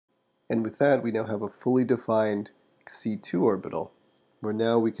And with that, we now have a fully defined C2 orbital, where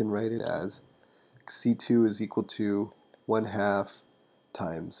now we can write it as C2 is equal to 1/2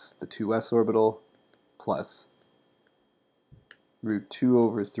 times the 2s orbital plus root 2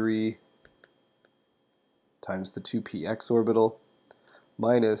 over 3 times the 2px orbital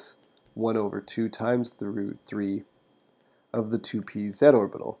minus 1 over 2 times the root 3 of the 2pz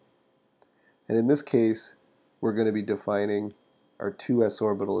orbital. And in this case, we're going to be defining our 2s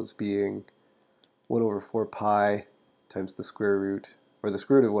orbital as being 1 over 4 pi times the square root, or the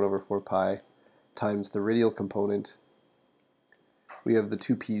square root of 1 over 4 pi times the radial component. We have the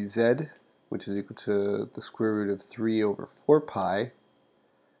 2pz, which is equal to the square root of 3 over 4 pi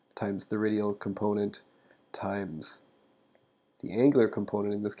times the radial component times the angular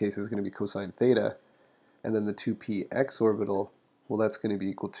component, in this case is going to be cosine theta, and then the 2px orbital, well, that's going to be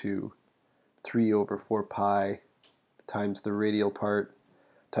equal to 3 over 4 pi times the radial part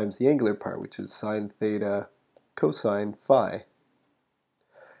times the angular part, which is sine theta cosine phi.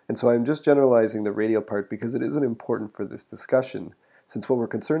 And so I'm just generalizing the radial part because it isn't important for this discussion, since what we're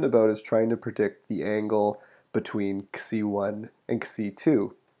concerned about is trying to predict the angle between C1 and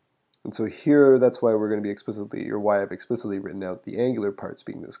C2. And so here, that's why we're going to be explicitly, or why I've explicitly written out the angular parts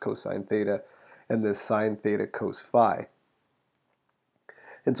being this cosine theta and this sine theta cos phi.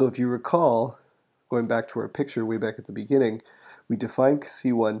 And so if you recall, going back to our picture way back at the beginning, we defined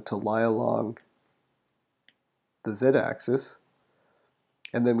C1 to lie along the z-axis,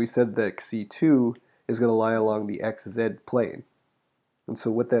 and then we said that C2 is going to lie along the xz plane. And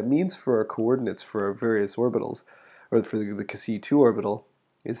so what that means for our coordinates for our various orbitals, or for the C2 orbital,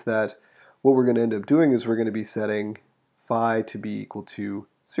 is that what we're going to end up doing is we're going to be setting phi to be equal to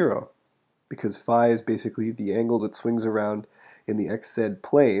 0, because phi is basically the angle that swings around in the xz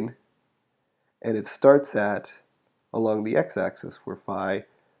plane, and it starts at along the x-axis where phi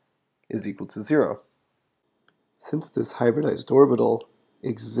is equal to 0. Since this hybridized orbital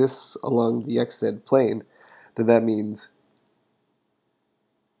exists along the xz plane, then that means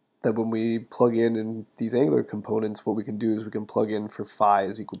that when we plug in these angular components, what we can do is we can plug in for phi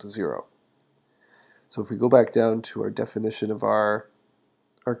is equal to 0. So if we go back down to our definition of our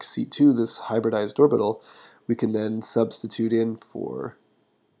arc C2, this hybridized orbital, we can then substitute in for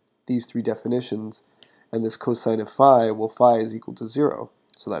these three definitions, and this cosine of phi, well, phi is equal to 0.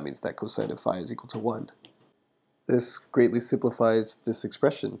 So that means that cosine of phi is equal to 1. This greatly simplifies this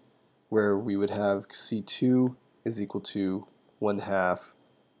expression, where we would have C2 is equal to 1/2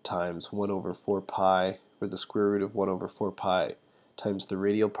 times 1 over 4 pi, or the square root of 1 over 4 pi, times the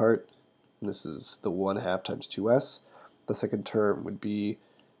radial part, and this is the 1/2 times 2s. The second term would be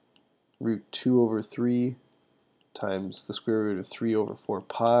root 2 over 3 times the square root of 3 over 4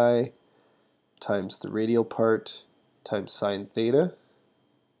 pi times the radial part times sine theta,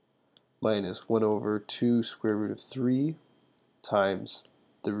 minus 1 over 2 square root of 3 times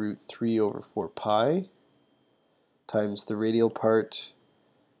the root 3 over 4 pi times the radial part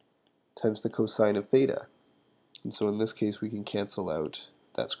times the cosine of theta. And so in this case we can cancel out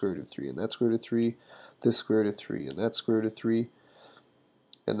that square root of 3 and that square root of 3, this square root of 3 and that square root of 3,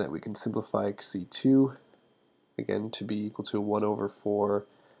 and that we can simplify C2 again to be equal to 1 over 4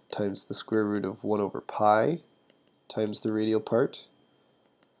 times the square root of 1 over pi times the radial part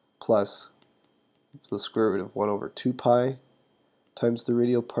plus the square root of 1 over 2 pi times the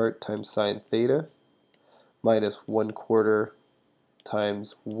radial part times sine theta minus 1/4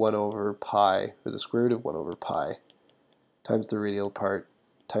 times 1 over pi, or the square root of 1 over pi, times the radial part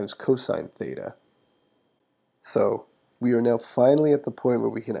times cosine theta. So we are now finally at the point where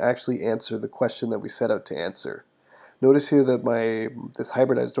we can actually answer the question that we set out to answer. Notice here that this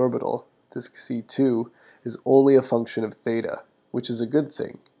hybridized orbital, this C2, is only a function of theta, which is a good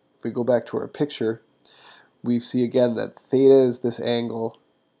thing. If we go back to our picture, we see again that theta is this angle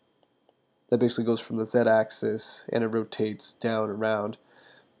that basically goes from the z-axis and it rotates down around.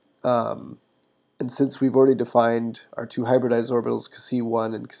 And since we've already defined our two hybridized orbitals,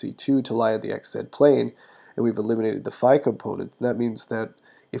 C1 and C2, to lie at the xz plane, and we've eliminated the phi component, that means that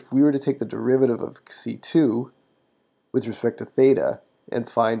if we were to take the derivative of C2 with respect to theta and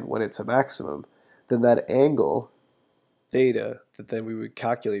find when it's a maximum, then that angle, theta, that then we would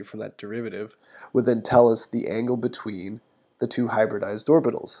calculate from that derivative, would then tell us the angle between the two hybridized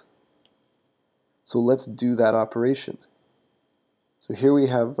orbitals. So let's do that operation. So here we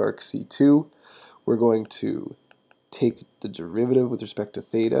have our C2. We're going to take the derivative with respect to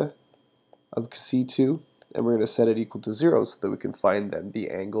theta of C2, and we're going to set it equal to 0 so that we can find then the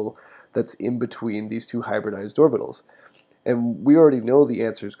angle that's in between these two hybridized orbitals. And we already know the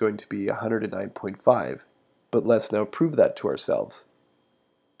answer is going to be 109.5, but let's now prove that to ourselves.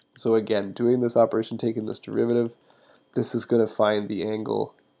 So again, doing this operation, taking this derivative, this is going to find the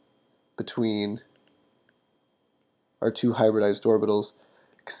angle between our two hybridized orbitals,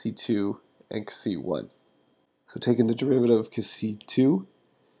 C2 and C1. So taking the derivative of C2,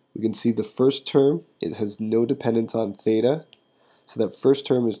 we can see the first term, it has no dependence on theta, so that first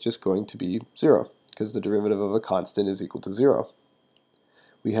term is just going to be 0, because the derivative of a constant is equal to 0.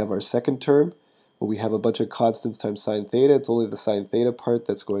 We have our second term, well, we have a bunch of constants times sine theta. It's only the sine theta part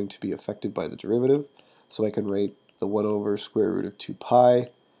that's going to be affected by the derivative, so I can write the 1 over square root of 2 pi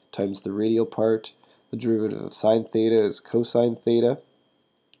times the radial part. The derivative of sine theta is cosine theta.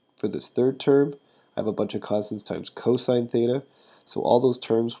 For this third term, I have a bunch of constants times cosine theta, so all those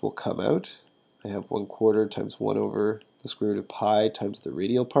terms will come out. I have 1/4 times 1 over the square root of pi times the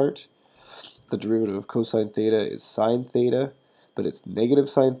radial part. The derivative of cosine theta is sine theta, but it's negative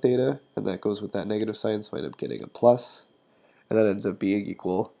sine theta, and that goes with that negative sign, so I end up getting a plus, and that ends up being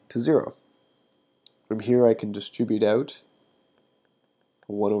equal to 0. From here I can distribute out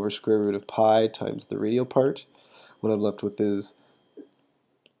 1 over square root of pi times the radial part. What I'm left with is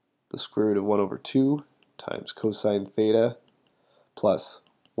the square root of 1 over 2 times cosine theta plus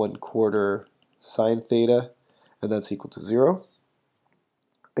 1/4 sine theta, and that's equal to 0.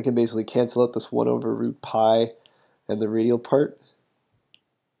 I can basically cancel out this 1 over root pi and the radial part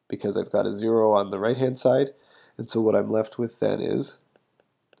because I've got a 0 on the right hand side, and so what I'm left with then is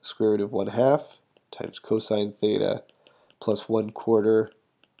the square root of 1/2 times cosine theta plus 1/4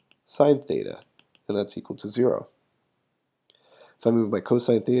 sine theta, and that's equal to 0. If I move my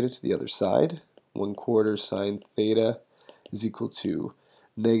cosine theta to the other side, 1/4 sine theta is equal to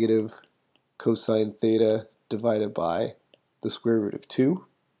negative cosine theta divided by the square root of 2.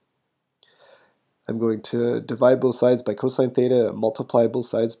 I'm going to divide both sides by cosine theta and multiply both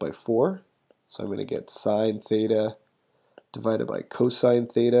sides by 4. So I'm going to get sine theta divided by cosine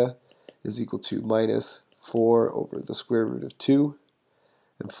theta is equal to minus 4 over the square root of 2.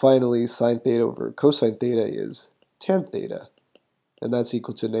 And finally, sine theta over cosine theta is tan theta, and that's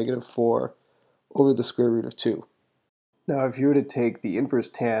equal to negative 4 over the square root of 2. Now if you were to take the inverse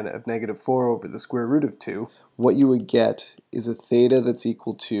tan of negative 4 over the square root of 2, what you would get is a theta that's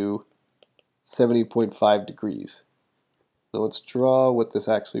equal to 70.5 degrees. Now let's draw what this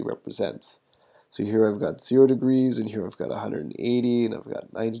actually represents. So here I've got 0 degrees, and here I've got 180, and I've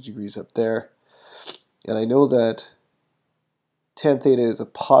got 90 degrees up there. And I know that tan theta is a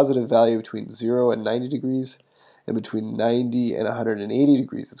positive value between 0 and 90 degrees, and between 90 and 180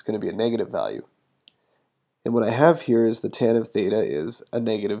 degrees it's going to be a negative value. And what I have here is the tan of theta is a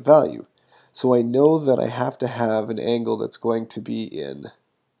negative value. So I know that I have to have an angle that's going to be in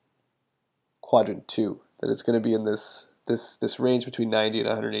quadrant 2, that it's going to be in this range between 90 and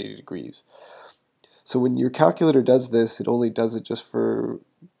 180 degrees. So when your calculator does this, it only does it just for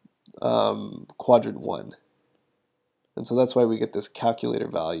quadrant 1. And so that's why we get this calculator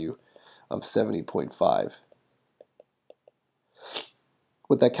value of 70.5.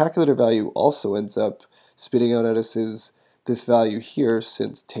 What that calculator value also ends up spitting out at us is this value here,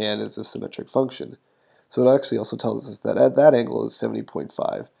 since tan is a symmetric function. So it actually also tells us that at that angle is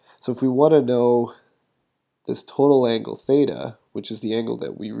 70.5. So if we want to know this total angle theta, which is the angle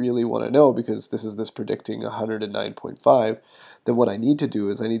that we really want to know because this is predicting 109.5, then what I need to do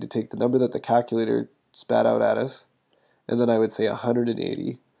is I need to take the number that the calculator spat out at us, and then I would say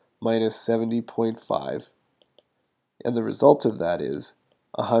 180 minus 70.5, and the result of that is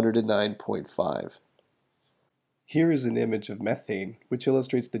 109.5. Here is an image of methane, which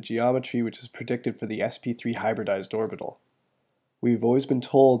illustrates the geometry which is predicted for the sp3 hybridized orbital. We've always been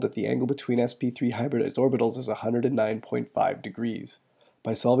told that the angle between sp3 hybridized orbitals is 109.5 degrees.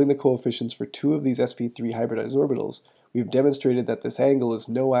 By solving the coefficients for 2 of these sp3 hybridized orbitals, we've demonstrated that this angle is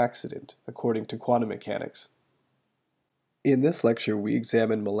no accident, according to quantum mechanics. In this lecture, we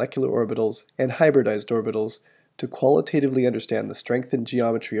examine molecular orbitals and hybridized orbitals to qualitatively understand the strength and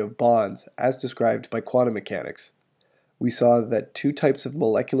geometry of bonds as described by quantum mechanics. We saw that 2 types of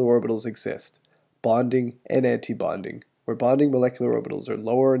molecular orbitals exist, bonding and antibonding, where bonding molecular orbitals are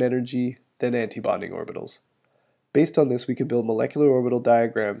lower in energy than antibonding orbitals. Based on this, we can build molecular orbital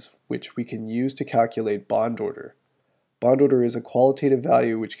diagrams which we can use to calculate bond order. Bond order is a qualitative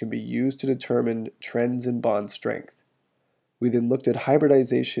value which can be used to determine trends in bond strength. We then looked at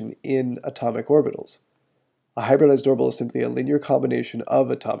hybridization in atomic orbitals. A hybridized orbital is simply a linear combination of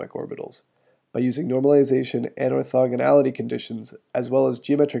atomic orbitals. By using normalization and orthogonality conditions, as well as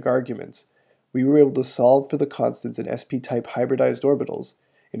geometric arguments, we were able to solve for the constants in sp-type hybridized orbitals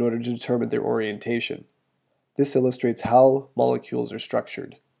in order to determine their orientation. This illustrates how molecules are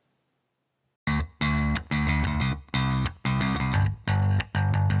structured.